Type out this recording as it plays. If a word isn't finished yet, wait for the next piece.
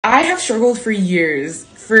I have struggled for years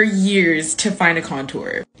to find a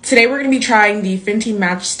contour. Today we're going to be trying the Fenty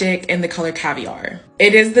Match Stick in the color Caviar.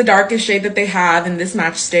 It is the darkest shade that they have in this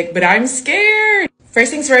match stick, but I'm scared. First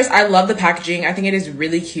things first, I love the packaging. I think it is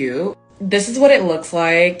really cute. This is what it looks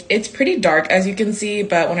like. It's pretty dark as you can see,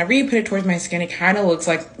 but whenever you put it towards my skin, it kind of looks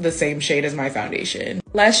like the same shade as my foundation.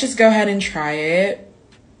 Let's just go ahead and try it.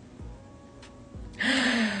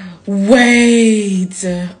 Wait.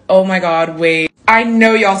 Oh my god, wait. I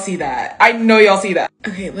know y'all see that. I know y'all see that.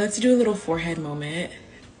 Okay, let's do a little forehead moment.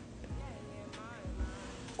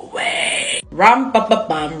 Wait. Rum pa pa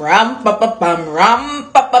bum, rum pa pa bum,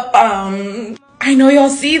 rum pa pa bum. I know y'all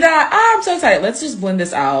see that. Ah, I'm so excited. Let's just blend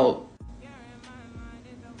this out.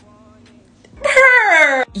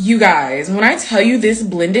 You guys, when I tell you this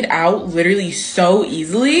blended out literally so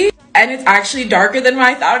easily, and it's actually darker than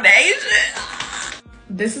my foundation.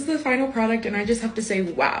 This is the final product and I just have to say,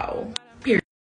 wow.